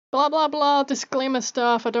blah blah blah disclaimer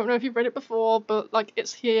stuff. I don't know if you've read it before, but like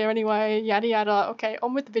it's here anyway, yada yada. Okay,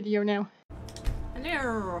 on with the video now.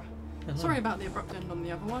 Hello! Sorry about the abrupt end on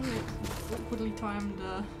the other one. It's awkwardly timed,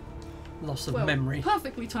 loss of memory.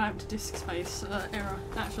 Perfectly timed disk space error,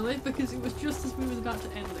 actually, because it was just as we was about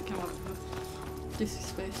to end that came up with a disk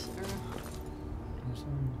space error.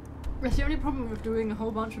 Yes, the only problem with doing a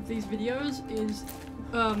whole bunch of these videos is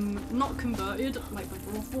not converted, like the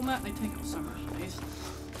raw format, they take up so much space.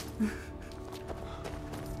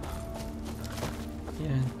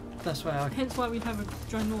 Yeah, that's why Hence why we have a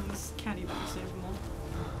ginormous caddy that we save more.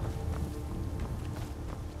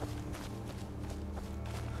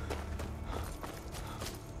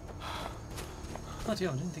 Bloody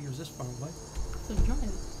hell, I didn't think it was this far away. It's a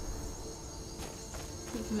giant.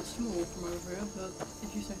 It's a bit small from over here, but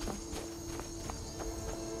if you say so.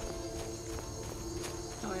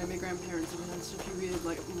 Oh yeah, my grandparents have had such a weird,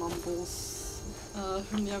 like, mumbles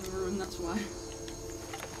from the other room, that's why.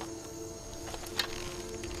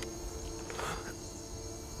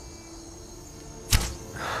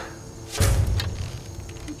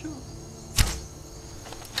 Good job.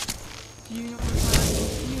 Do you not want to try out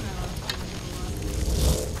you now?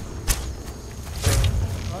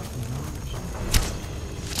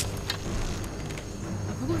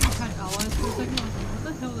 I forgot you had allies for a second. I was like, what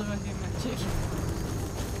the hell did I do magic?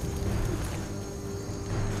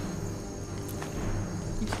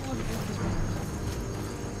 You saw the office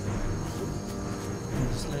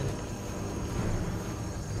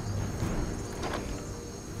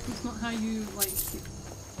It's not how you, like,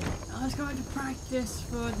 I was going to practice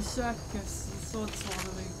for the circus and sword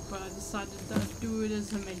swallowing, but I decided to do it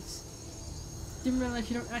as a mace. Didn't realize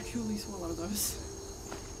you don't actually swallow those.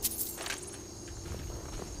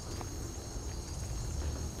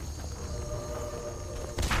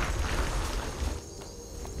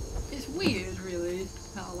 It's weird, really,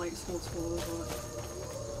 how, like, sword swallows work.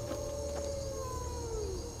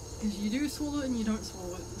 Because you do swallow it and you don't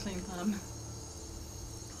swallow it at the same time.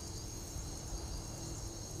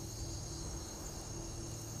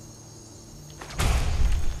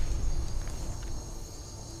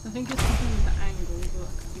 I think it's something with the angle, but I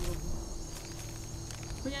could be wrong.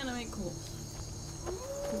 But yeah, no, it cool.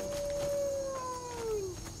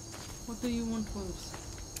 What do you want, wolves?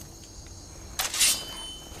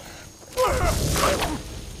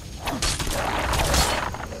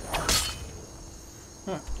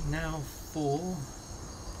 Right, now for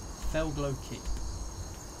Felglow Keep.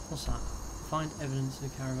 What's that? Find evidence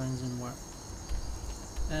of the caravans in work.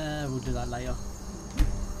 We'll do that later.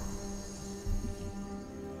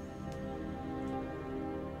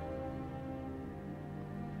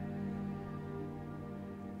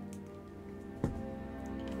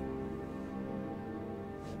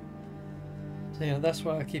 So yeah, that's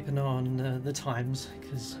why I keep an eye on the times,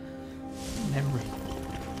 because memory.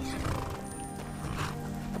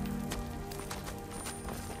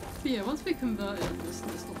 But yeah, once we converted this,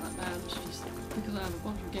 it's not that bad. It's just because I have a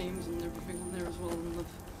bunch of games and everything on there as well, and I've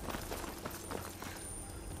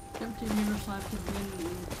empty mirror side to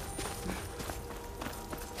win.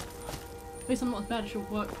 At least I'm not as bad as your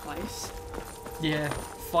workplace. Yeah,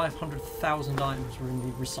 500,000 items were in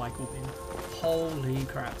the recycle bin. Holy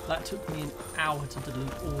crap, that took me an hour to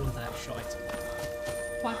delete all of that shite.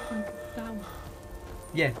 500,000?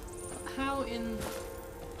 Yeah. How in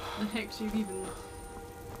the heck do you even...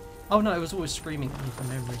 Oh no, it was always screaming at me from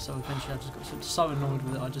memory, so eventually I just got so annoyed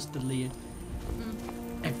with it I just deleted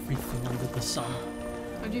everything under the sun.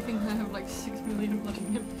 I do think I have like 6 million bloody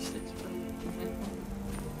empty sticks from here.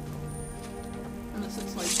 Unless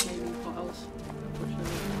it's like gaming files.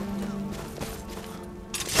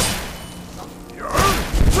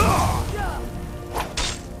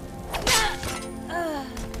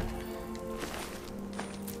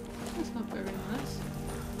 That's not very nice.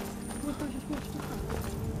 What if I just watched that?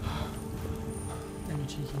 And you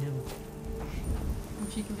cheeky nibble. I'm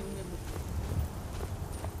cheeky nibble.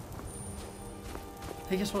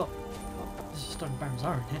 Hey, guess what? There's a stone Baron's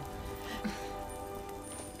Iron here.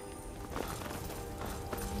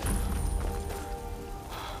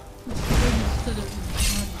 Instead of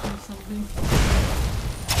do something.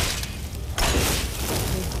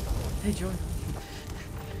 Hey, Joy.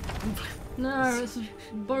 No, it's a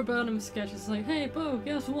Bo Burnham sketch. It's like, hey, Bo,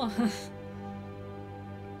 guess what?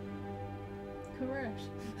 Correct.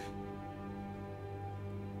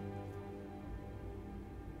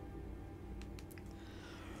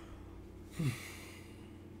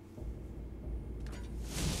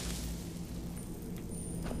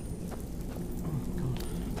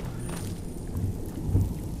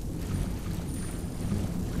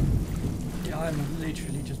 I'm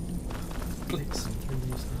literally just blitzing through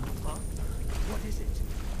these things.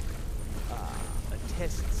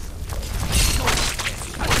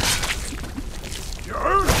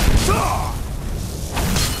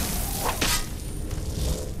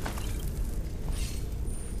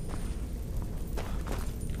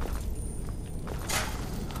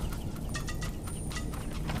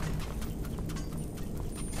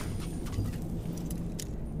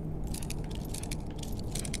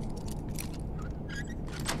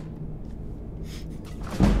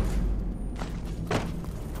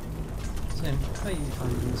 Ian, how are you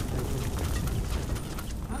finding this playthrough?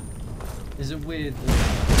 Huh? Is it weird that...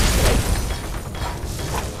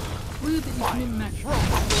 Weird that you can min-max. Your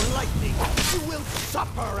lightning, you will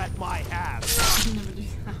suffer at my hands. You never do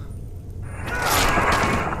that.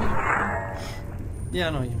 Yeah, I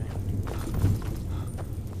know what you mean.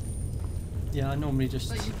 Yeah, I normally just...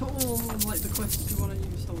 Like you put all like the quests you want to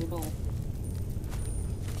use on the ball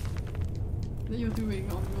that you're doing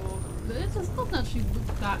on your... It does not actually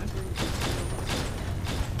look that egregious.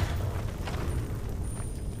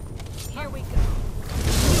 Here we go.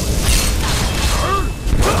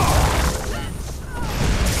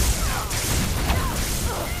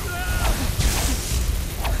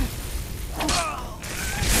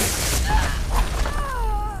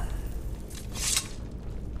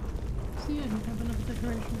 So yeah, you have another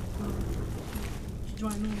decoration for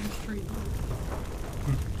join on the street.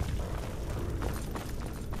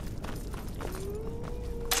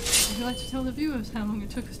 Would you like to tell the viewers how long it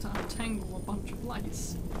took us to untangle a bunch of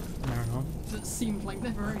lights I don't know. that seemed like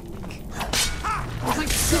never ending? It was like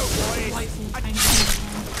 6 lights all tangled.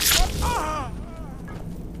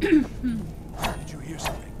 Did you hear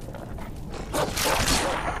something?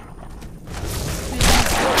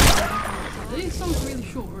 These songs are really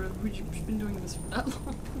short, or have we just been doing this for that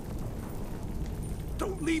long?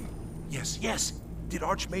 Don't leave. Yes, yes. Did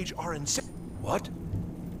Archmage RN say? What?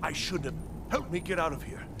 I shouldn't have. Help me get out of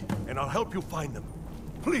here, and I'll help you find them.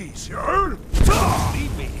 Please, you heard?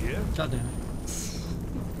 Leave me here. God damn it.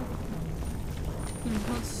 You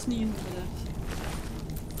can't sneeze into that.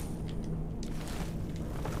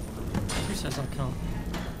 Who says I can't?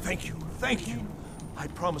 Thank you, thank you. I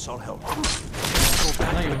promise I'll help. Go No,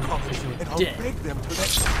 back to you're the not, college, because you're and I'll dead. beg them to let.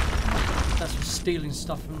 That's for stealing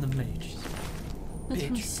stuff from the mages. That's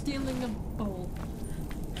from Bitch. stealing a bowl.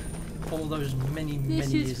 All those many This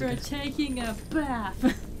is years for ago. taking a bath.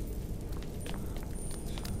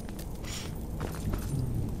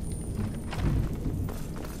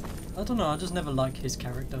 I don't know, I just never like his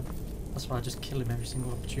character. That's why I just kill him every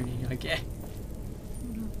single opportunity I get.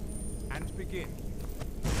 And begin.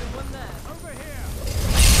 Someone there. Over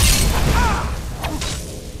here.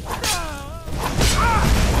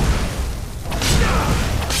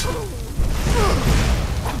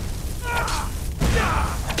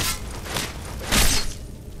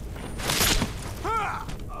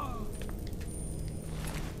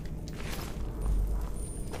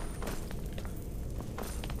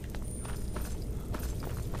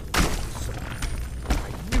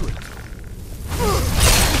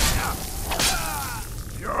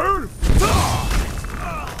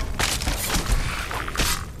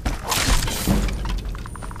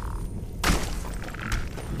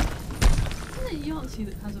 Isn't it Yahtzee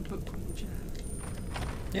that has a book called Jam?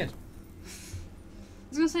 Yes. I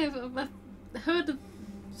was gonna say, I've heard of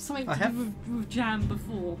something I to have- do with jam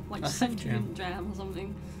before, like I have sentient jam or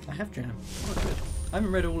something. I have Jam. Quite good. I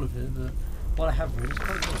haven't read all of it, but what I have read is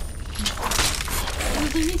quite good.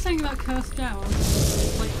 Was there anything about cursed jam? Or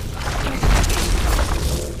like,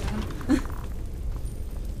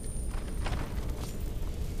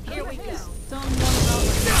 Here we go. done one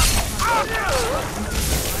about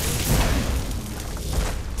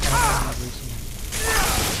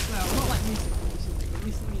well, not like music recently, but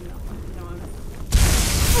recently enough. You know what I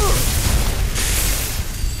mean?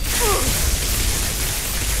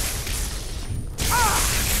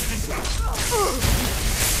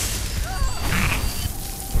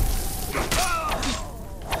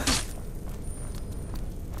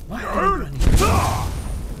 Why are you running?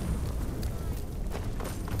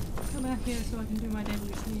 Come back here so I can do my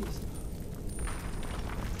deadly sneeze.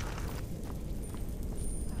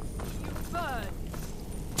 You bud.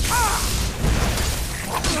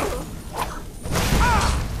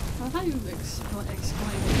 I thought you exclaimed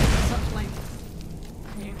such like.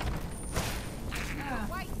 Yeah. Ah.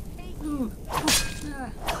 White paint. Ooh.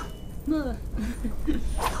 Ah. Ugh.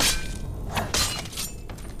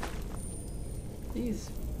 These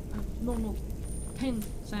are normal pen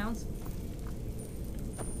sounds.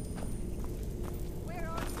 Where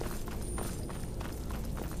are you?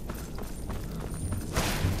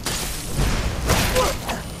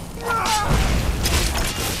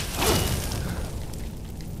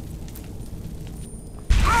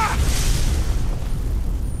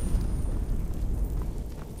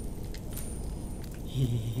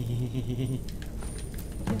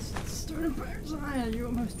 Yes, start a bird's eye. You're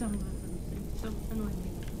almost done with everything. So annoying.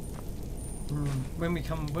 When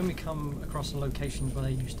we come across the locations where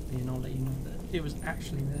they used to be, and I'll let you know that it was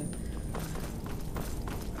actually there.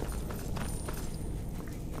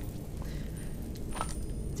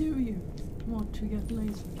 Do you want to get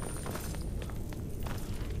lazy?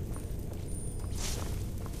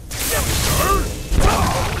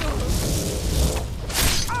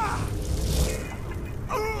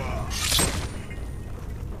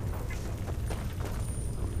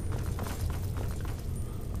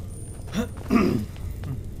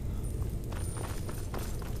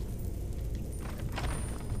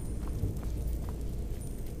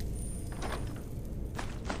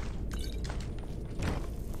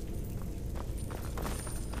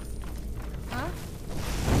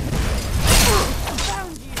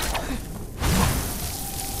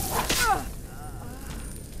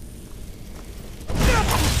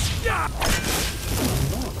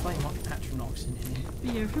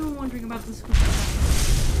 wondering about the squishy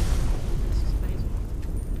stuff,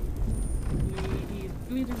 we use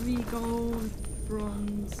glittery gold,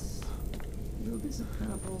 bronze, little bits of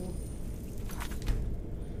purple,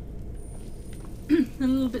 and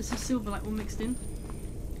little bits of silver, like all mixed in.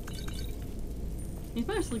 It's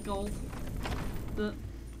mostly gold, but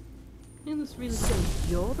it looks really So good.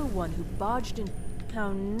 you're the one who barged in.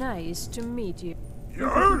 How nice to meet you.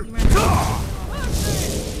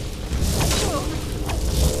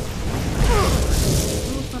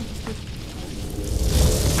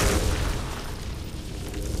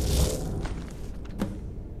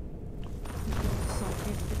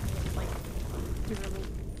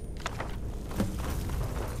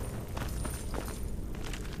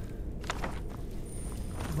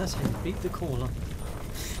 That's how you beat the caller.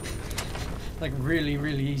 Like really,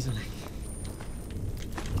 really easily.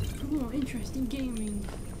 Oh, interesting gaming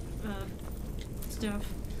stuff.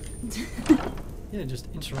 Yeah, just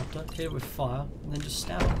interrupt her, hit it with fire, and then just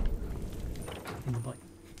stab her in the butt.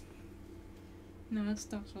 No, that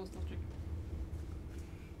stuff's all logic.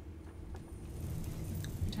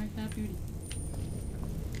 Attack that beauty.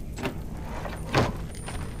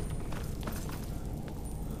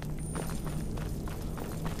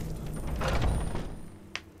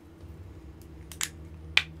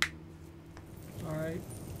 Alright.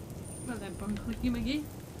 Well then, bone clicky McGee.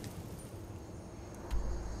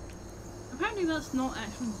 Apparently that's not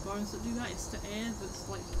actually bones that do that, it's the air that's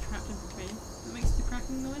like trapped in between that makes the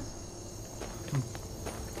cracking noise.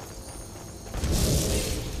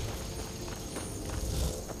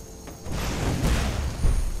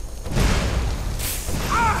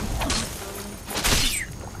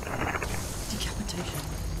 Decapitation.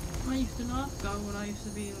 I used to not go when I used to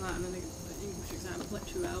be in Latin and English exam for like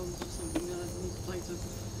 2 hours or something, and I need to play to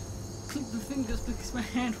click the fingers because my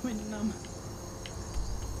hand went numb.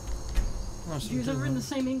 Oh, If you was ever in the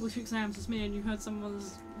same English exams as me and you heard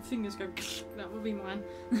someone's fingers go, that would be mine.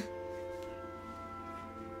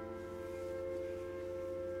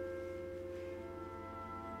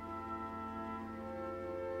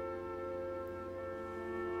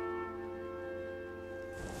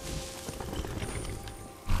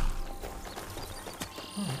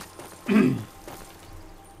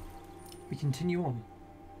 We continue on.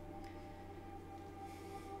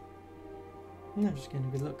 No, just getting a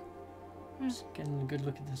good look. Just getting a good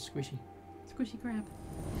look at the squishy. Squishy crab.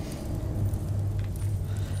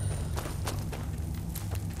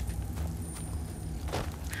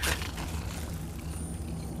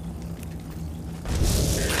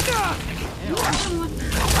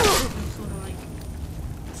 Sort of like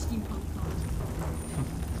steampunk crabs.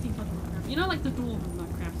 Steampunk crab. You know, like the dwarven nut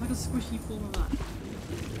crab. It's like a squishy form of that.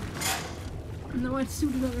 No, I still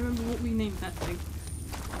don't remember what we named that thing.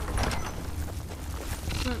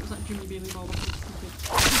 Well, it was like Jimmy Bailey Bob.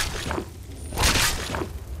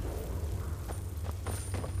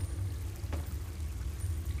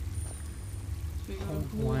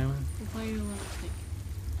 Wow. We'll play a little stick.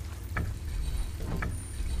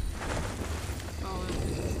 Oh,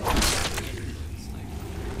 it's not. It's like,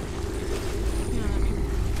 you know what I mean?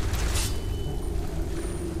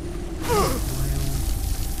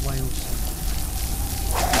 Whales.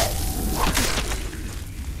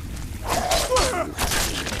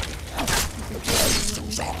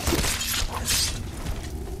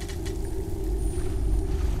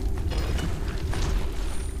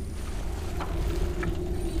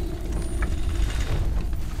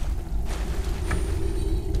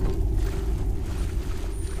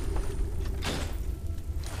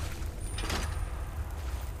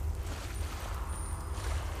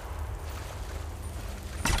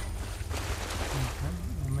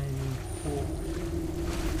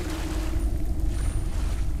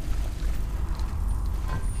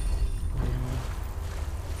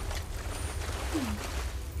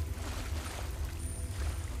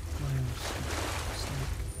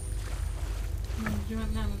 Do you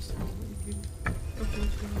want that one? So you can go for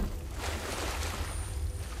this one.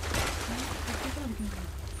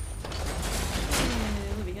 Yeah,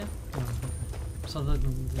 there we go. Oh, okay. So the ones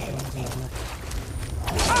on the left.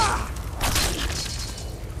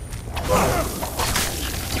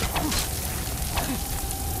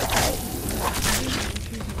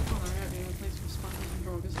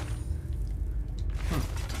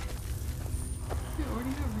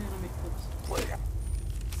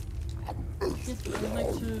 I'd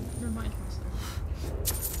like to remind myself.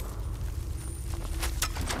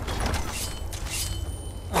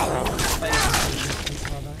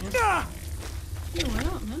 Yeah, why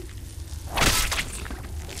not, man?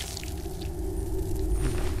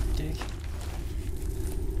 Dick.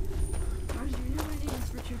 Why did you know my name is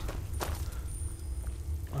Richard?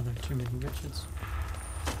 I don't Too many Richards.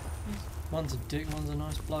 One's a dick, one's a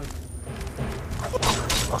nice bloke.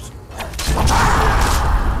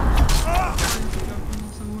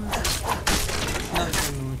 No,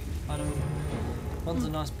 I don't. One's a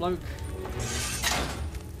nice bloke.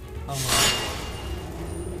 Oh my.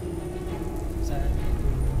 Is that it?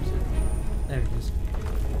 There it is.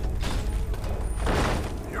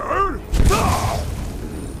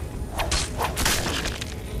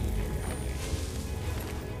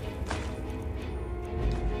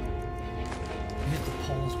 Hit the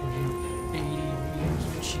pause when you 80 wheels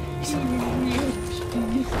of cheese.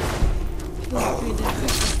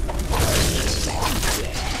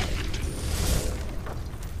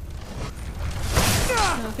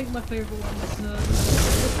 I think my favourite one was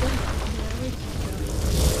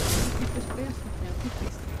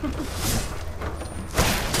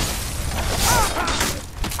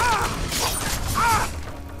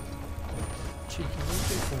Cheeky, where'd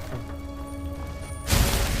you fall from?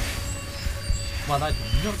 Well, that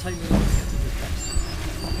did not take me long to get to this place.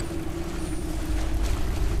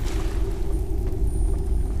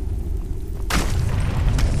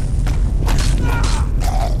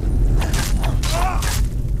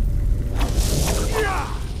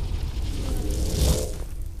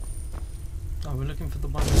 Oh, we're looking for the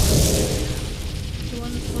one.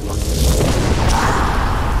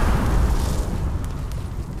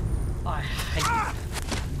 I hate it.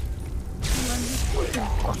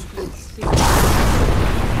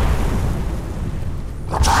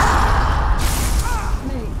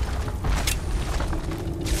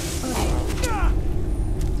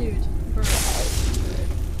 Dude, bro.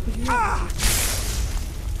 Could you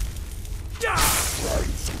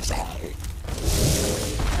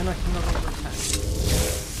And I can no longer attack.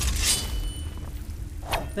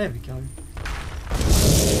 There we go.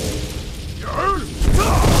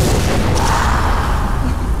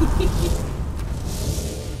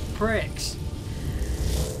 Pricks.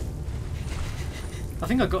 I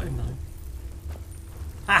think I got him though.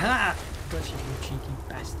 Aha! Got you, you cheeky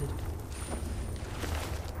bastard.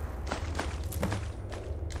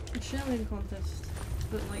 a cheerleading contest,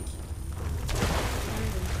 but like.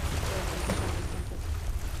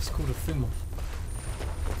 It's called a Thumoth.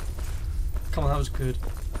 Come on, that was good.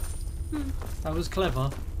 That was clever.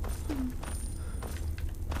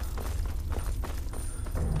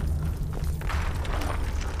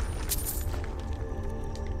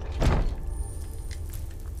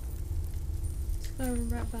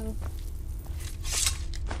 Skyrim rap battle.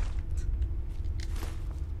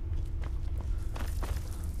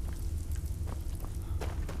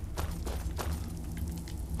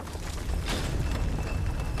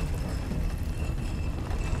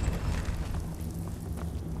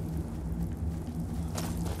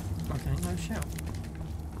 Okay, no shout.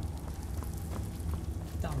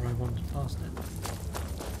 That way I wandered past it.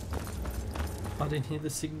 I didn't hear the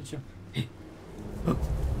signature. Oh.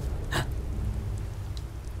 Ah.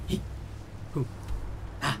 He. Who?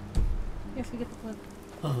 Ah. Yes, we get the plan.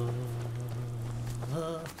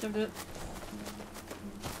 Don't do it.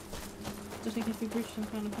 Just in case we breach some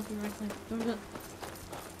kind of copyright thing. Don't do it.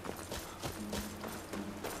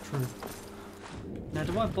 True. Now,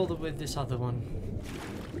 do I bother with this other one?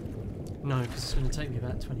 No, because it's going to take me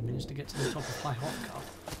about 20 minutes to get to the top of High Hrothgar.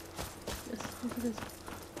 Yes, look at this.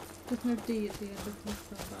 There's no D at the end of this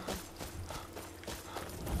battle.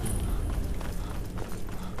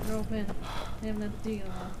 They're all in. They haven't had a D in a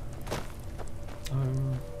while.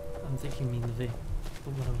 I'm thinking you mean the V.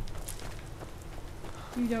 But whatever.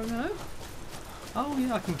 You don't know? Oh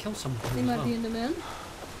yeah, I can kill someone. They as might well. be in the men.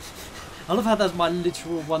 I love how that's my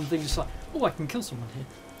literal one thing. Just like, oh, I can kill someone here.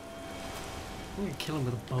 I'm gonna kill him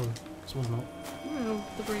with a bow. So why not? I don't know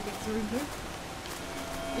what the Greybeards are into.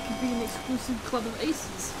 It could be an exclusive club of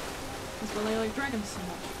aces. That's why they like dragons so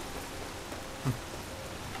much.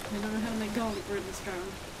 They don't know how to make garlic bread in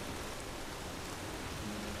Skyrim.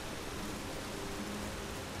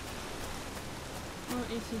 Well,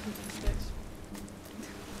 aces and sticks.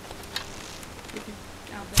 If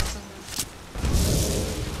you're out there somewhere.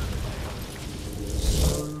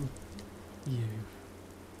 So you.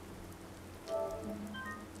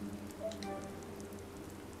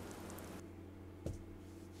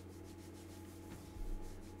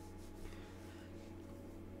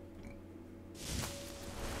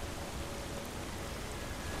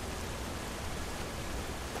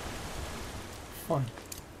 Fine.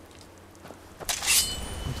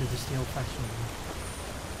 I'll do this the old-fashioned way.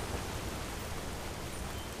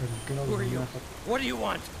 Really good old Who are you? method. What do you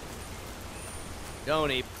want?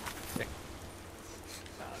 Don't eat.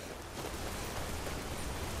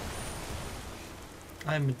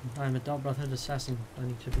 I'm a Dark Brotherhood assassin. I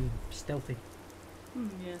need to be stealthy.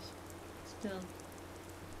 Yes. Still.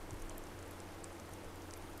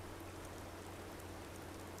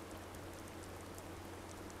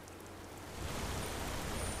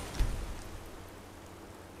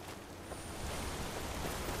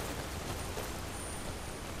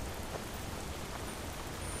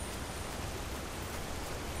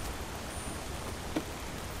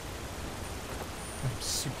 I'm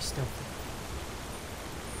super stealthy.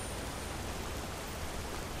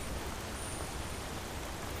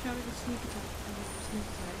 Shall we just sneak attack? Sneak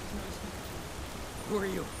attack. It's not a sneak attack. Who are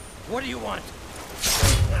you? What do you want?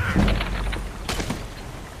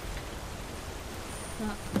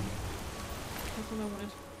 That. That's what I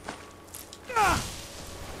wanted. Ah!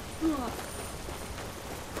 Oh,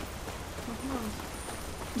 come on.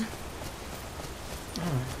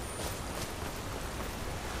 Alright.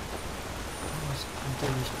 I'm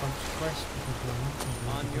doing this bunch quest because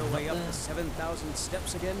On your way up the 7,000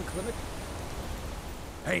 steps again, Clement?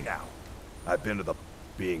 Hey now. I've been to the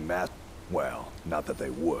being masked. Well, not that they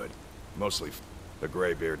would. Mostly the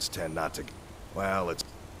Greybeards tend not to. Well, it's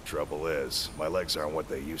trouble is, my legs aren't what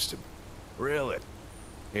they used to be. Really?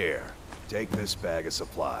 Here, take this bag of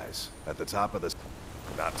supplies. At the top of this.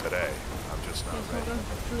 Not today. I'm just not Yes, ready. hold on.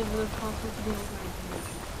 Deliver the parcel to the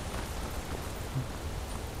organization.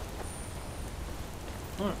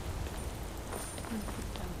 Alright.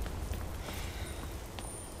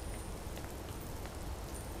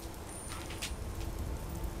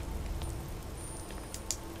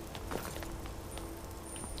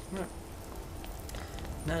 Right.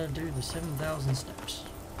 Now to do the 7,000 steps.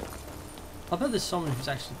 I bet there's someone who's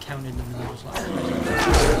actually counted them and was like,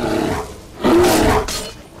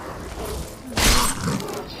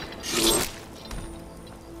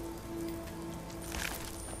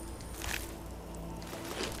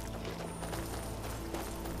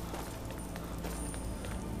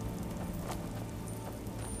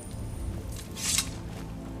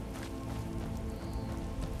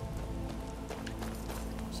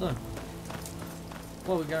 so,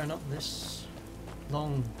 while we're going up this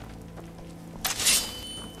long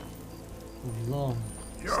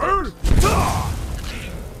steps.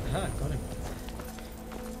 Aha, got him.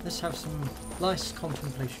 Let's have some nice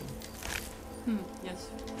contemplation. Yes.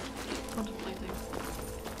 Contemplating.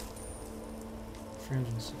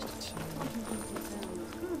 362.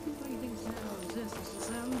 Contemplating sounds. Yes, this is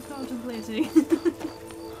sound contemplating.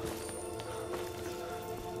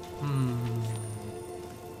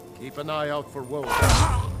 Keep an eye out for wolves.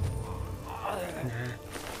 Nah.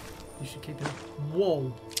 You should keep it.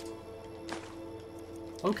 Whoa.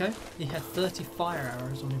 Okay, he had 30 fire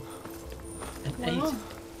arrows on him. And Wow.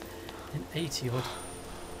 80 odd.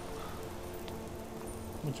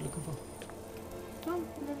 What you looking for? Oh, no.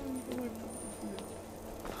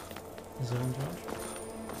 Is there one charge?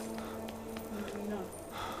 No.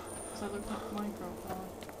 Because I looked up Minecraft.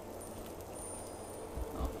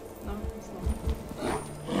 Oh, no, it's not.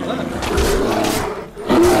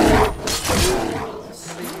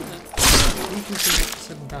 You can see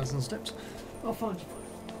 7,000 steps. I'll find you.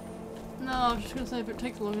 No, I was just gonna say if it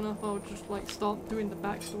takes long enough, I'll just like start doing the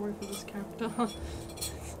backstory for this character.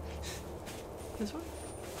 This way?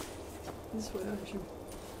 This way, actually.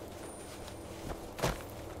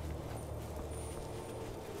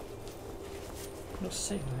 Not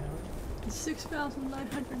safe now. It's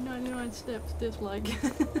 6,999 steps, dislike.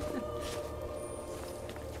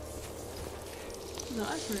 No,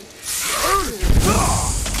 actually.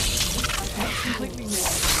 I completely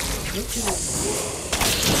missed.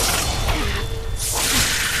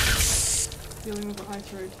 Dealing with the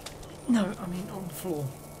ice road. No, I mean on the floor.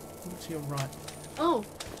 Look to your right. Oh!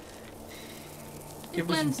 It It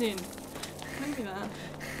blends in. Maybe that.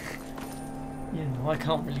 Yeah, no, I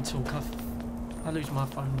can't really talk. I lose my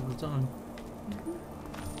phone all the time.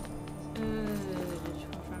 Just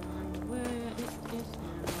trying to remember where it is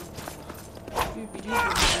now.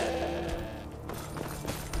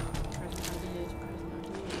 Present ideas.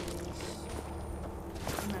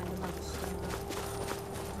 Random other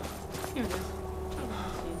stuff. Here it is.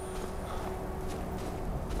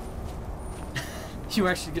 You're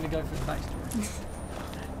actually going to go for the backstory.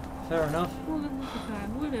 Fair enough. Well, then look at that.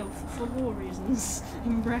 What else? For war reasons.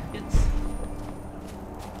 In brackets.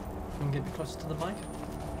 You can get a bit closer to the mic.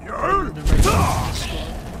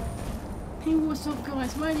 Hey, what's up,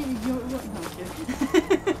 guys? My name is Yo. What? No, I'm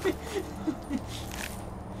kidding.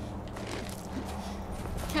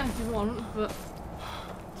 Can if you want, but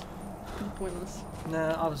pointless.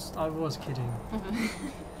 Nah, I was kidding.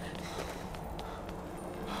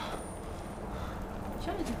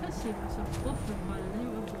 Trying to see myself buffering by the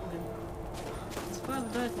name of Worgen. Despite the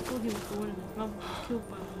died before he was born, and his mother was killed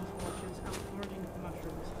by the wolf watchers out foraging for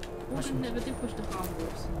mushrooms. Worgen never did wish to harm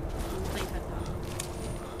wolves, as they had done,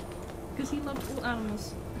 because he loved all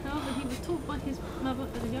animals. However, he was taught by his mother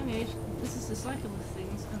at a young age that this is the cycle of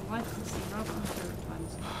things, and life can seem rather unfair at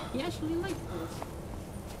times. He actually liked wolves.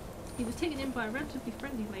 He was taken in by a relatively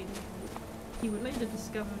friendly lady who he would later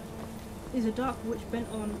discover is a dark witch bent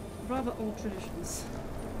on rather old traditions.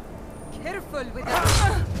 Careful with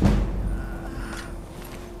that!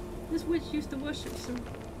 This witch used to worship some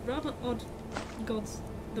rather odd gods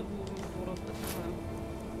that Worgen thought of at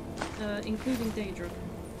the time, including Daedra.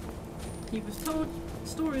 He was told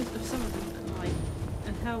stories of some of them at night,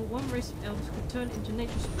 and how one race of elves could turn into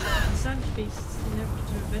nature spirits and savage beasts in order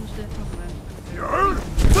to avenge their homeland.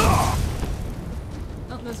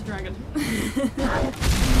 Oh, there's a dragon.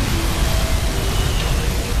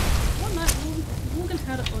 One night, Worgen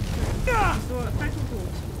had an odd dream. He saw a pack of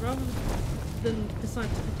wolves, but rather than decide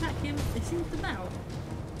to attack him, they seemed to bow.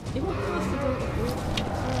 He walked past the door of the wolf and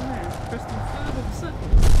saw a man dressed in fur with a circle.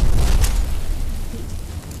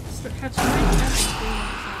 He had strange animals going on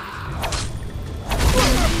beside his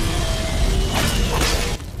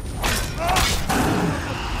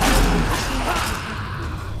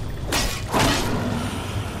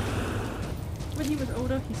When he was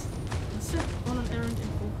older, he set on an errand in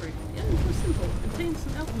Falkreath. The errand was simple, contained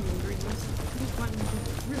some alchemy ingredients that could be found in the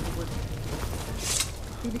riverwood.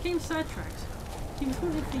 He became sidetracked. He was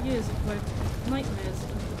haunted for years by nightmares of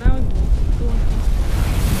the devouring wolf and the thorn beast.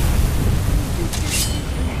 He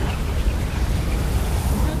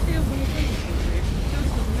heard tales on the table for Falkreath, and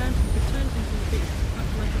tells of a man who could turn into a beast,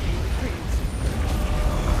 much like a game of dreams.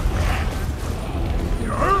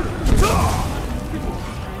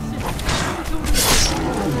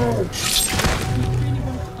 He really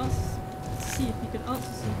wanted to see if he could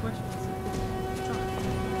answer some questions of the child.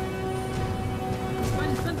 Despite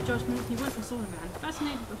his better judgment, he went and saw the man,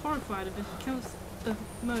 fascinated but horrified of his accounts of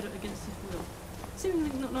murder against his will,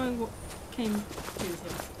 seemingly not knowing what came to him.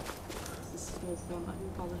 This is a small one, I do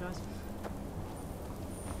apologise.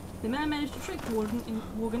 The man managed to trick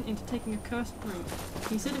Worgen into taking a cursed root.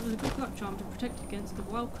 He said it was a good luck charm to protect against the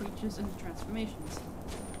wild creatures and the transformations.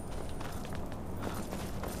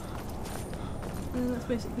 And that's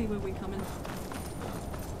basically where we come in.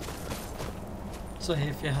 So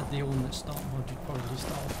if you had the alternate start mod, you'd probably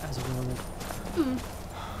start off as a werewolf.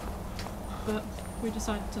 But we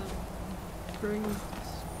decided to bring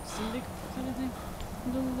Syndic, is that his name?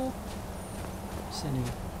 Into the law? Sinning.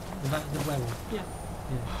 The werewolf? Yeah.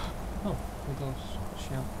 Yeah. Oh, we got a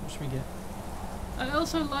shout. What should we get? I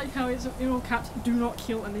also like how it's in all caps, do not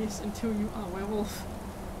kill Anise until you are a werewolf.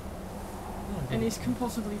 Oh, Anise can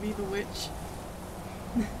possibly be the witch.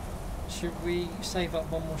 Should we save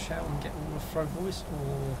up one more shout and get all the throw boys,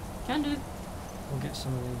 or Can do. we'll get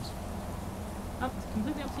some of these?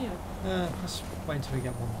 Completely up to you. Let's wait until we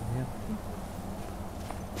get one of them,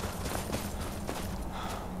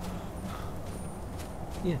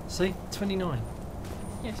 yeah? Yeah, see? 29.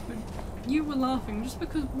 Yes, but you were laughing. Just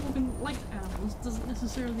because Worgen liked animals doesn't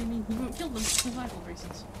necessarily mean he won't kill them for survival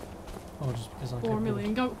reasons. Oh, just because I Or get a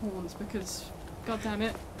million goat horns, because, god damn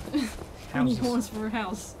it, we need Houses. horns for a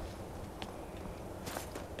house.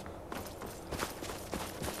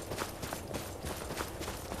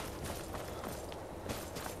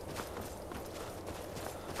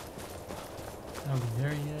 Oh,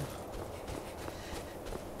 there he is.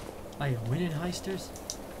 Are you winning, heisters?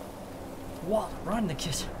 What? Run the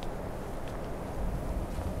kid!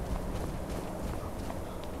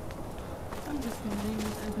 I'm just gonna name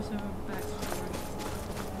this episode Backstory.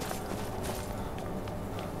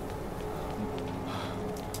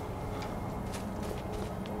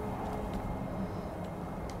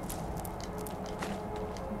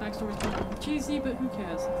 Backstory's kind of cheesy, but who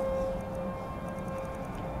cares?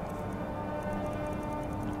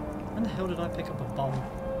 When the hell did I pick up a bomb?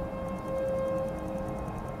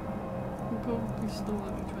 We'll probably still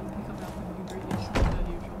let me try and pick up alcohol ingredients as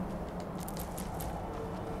usual.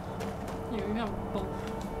 Yeah, we have a bomb.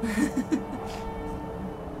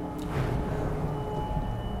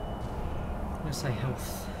 I'm gonna say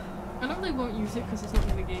health. I know they won't use it because it's not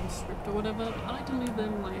in the game script or whatever, but I like to leave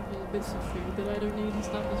them like little bits of food that I don't need and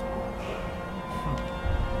stuff as well.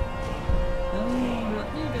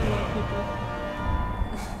 There you go, a lot of people.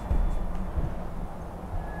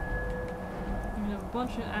 You have a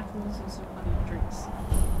bunch of apples and some honey drinks.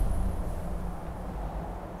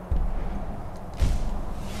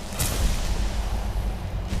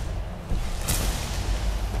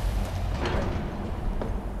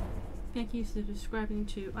 Becky used to describing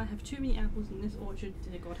to, I have too many apples in this orchard,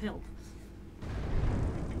 dear God help.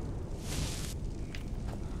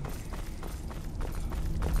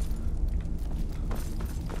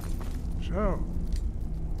 So,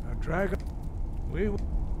 a dragon. We will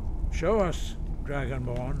show us,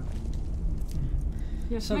 Dragonborn.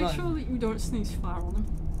 Yes, So make then- sure that you don't sneeze fire on him.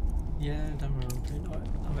 Yeah, don't worry.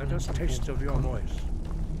 I'm Let us taste of your voice.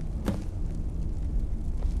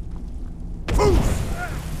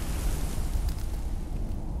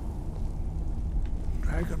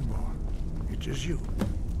 Dragonborn, it is you.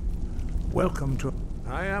 Welcome to...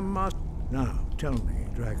 I am Master... Now, tell me,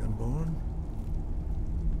 Dragonborn.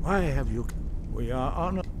 Why have you... We are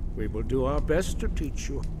honored. We will do our best to teach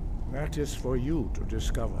you. That is for you to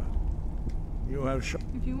discover. You have shown...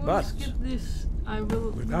 If you want But to skip this, I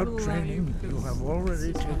will. Without will allow training, you because have already this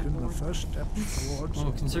is taken the boring. first steps towards...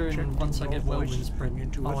 Well, considering projecting once I your get voice Worgen's print,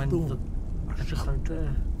 into I'll a end the boom, a episode shout.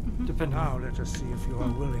 there. Depending Now on... let us see if you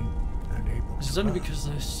are willing and able It's to only learn. because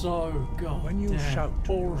they're so god When you damn shout, you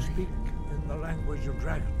boring. speak in the language of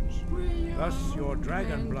dragons. Thus, your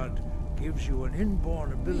dragon blood gives you an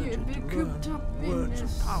inborn ability Yeah, to be cooped learn up in words of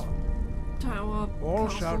this power. Tower, All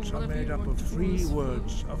castle, shouts are whatever made you up want of to 3 call this,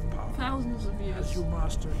 words for of power. thousands of years. As you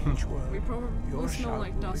master each We word, probably your smell shout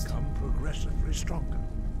like will dust. become progressively stronger.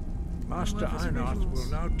 Master Whoever's Einarth will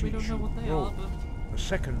originals. now We teach don't know you what they roll, are, but the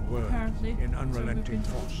second word apparently, in so we've unrelenting been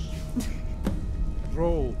told. force.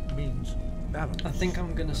 Roll means balance. I think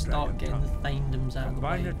I'm going to the start dragon getting the tongue. thanedoms out of the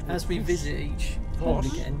Combine way. it with As we force. visit each pod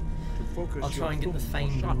Force again, to focus I'll your try and get the thumb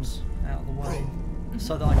for thanedoms shots. out of the way. Mm-hmm.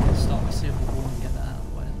 So that I can start the Civil War and get that out of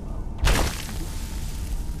the way as well.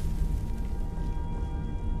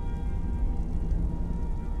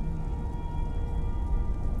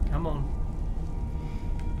 Come on.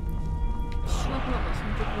 Level up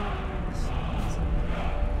some good ones.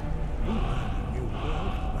 You learn a new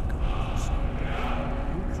word like a monster.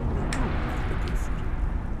 You truly do have the gift.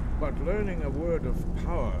 But learning a word of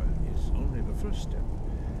power is only the first step.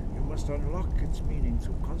 You must unlock its meaning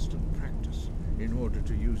through constant practice in order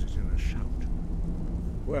to use it in a shout.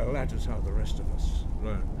 Well, that is how the rest of us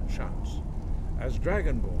learn shouts. As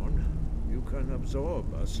Dragonborn, you can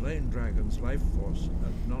absorb a slain dragon's life force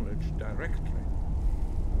and knowledge directly.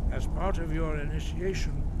 As part of your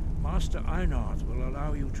initiation, Master Einarth will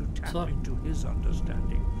allow you to tap So- into his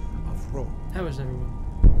understanding of role. How is everyone?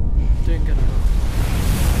 Doing good enough.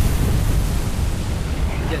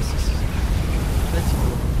 Yes, this is... Let's go.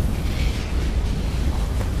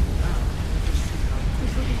 Now, let us see how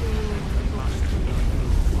This will be a Master little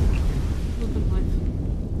bit of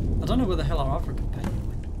life. I don't know where the hell our other companion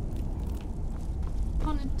went.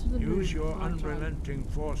 On into the moon. Use your Right, right. unrelenting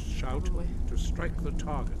force shout Probably. to strike the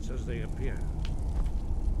targets as they appear.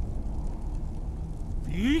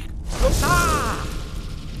 Yeek! Ah!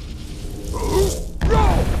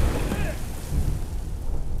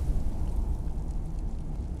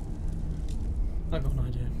 I've got an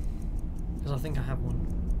idea. Because I think I have one.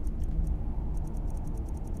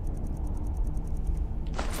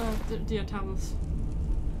 Dear Talus.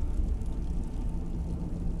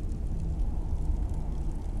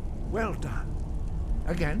 Well done.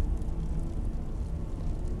 Again.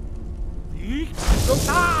 Yeek!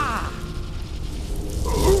 Ah!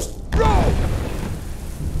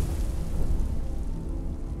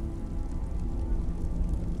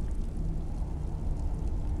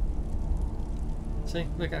 See?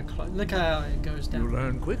 Look how it goes You down.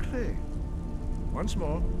 learn quickly. Once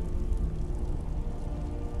more.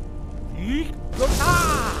 Yeek!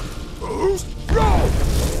 Ah! Wow, my God.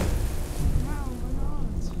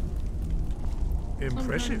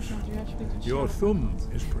 Impressive. Sometimes you actually can Your shout thumb words.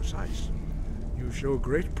 is precise. You show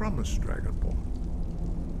great promise, Dragonborn.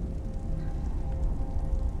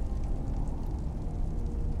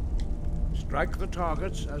 Strike the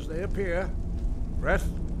targets as they appear. Breath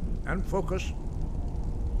and focus.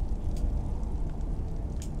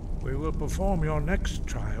 We will perform your next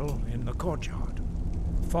trial in the courtyard.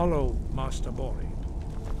 Follow Master Bori.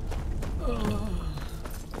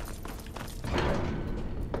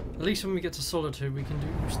 At least when we get to Solitude, we can do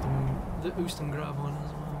the Oostengrab one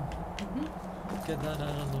as well. Get that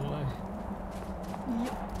out of the way.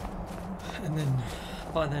 Yep. And then,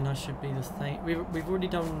 by then I should be the thing. We've already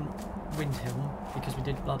done Windhill, because we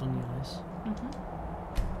did Blood on the Ice.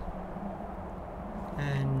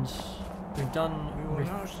 And we've done We will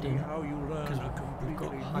now see Rifting, how you learn because a we've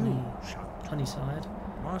got completely new shout. Honeyside.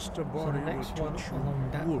 Master So Bori the will next one teach you along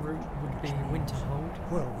that Wood, route would be which means Winterhold,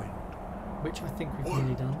 Whirlwind. which I think we've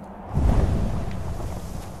nearly done.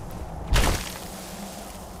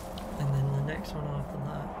 And then the next one after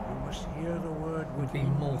that You must hear the word would be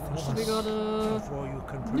within Morthos. yourself We got a before you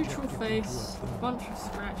can project neutral it into face, a thumb. bunch of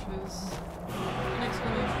scratches, an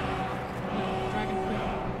exclamation mark, dragon queen.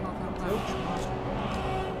 Approach Master Bori.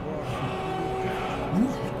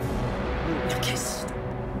 Kiss.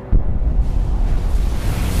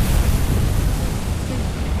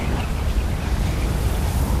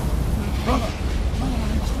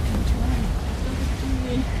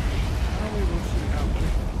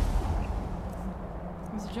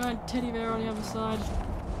 There's a giant teddy bear on the other side.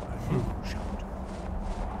 A new shout.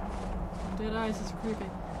 Dead eyes is creepy.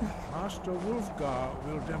 Master Wulfgar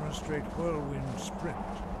will demonstrate whirlwind sprint.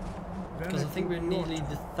 Then Because I it think will we're be your nearly turn.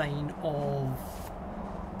 the Thane of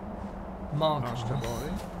Master Markov.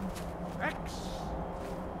 boy. X.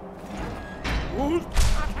 Wolf.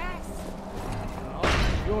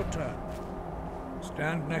 Now, your turn.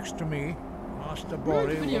 Stand next to me. Master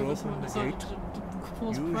Bori will open the gate.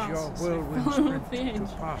 Use your whirlwind sprint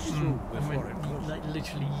to pass through And before it we're closes. like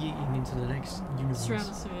literally yeeting into the next universe.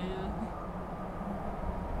 Stratosphere, yeah.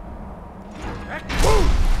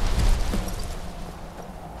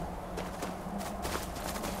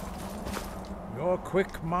 Your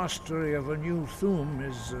quick mastery of a new Thum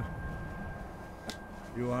is...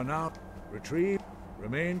 you are now retrieved.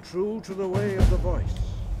 Remain true to the way of the voice.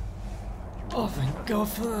 Oh, thank God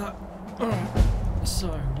for that. So,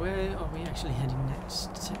 where are we actually heading next?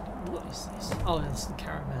 What is this? Oh, it's the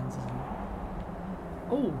caravans, isn't it?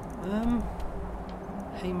 Oh,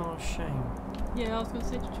 Haymar's Shame. Yeah, I was gonna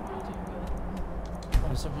say, did you want to do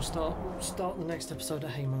Oh, so we'll start the next episode of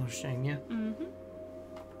Haymar's Shame, yeah? Mm-hmm.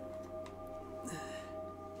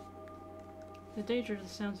 The danger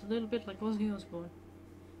sounds a little bit like Ozzy Osbourne.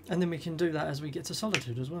 And then we can do that as we get to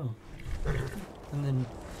Solitude as well. And then,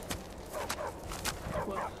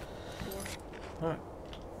 What? alright,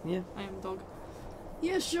 yeah, I am dog.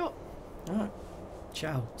 Yeah, sure. alright.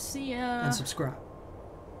 Ciao. See ya. And subscribe.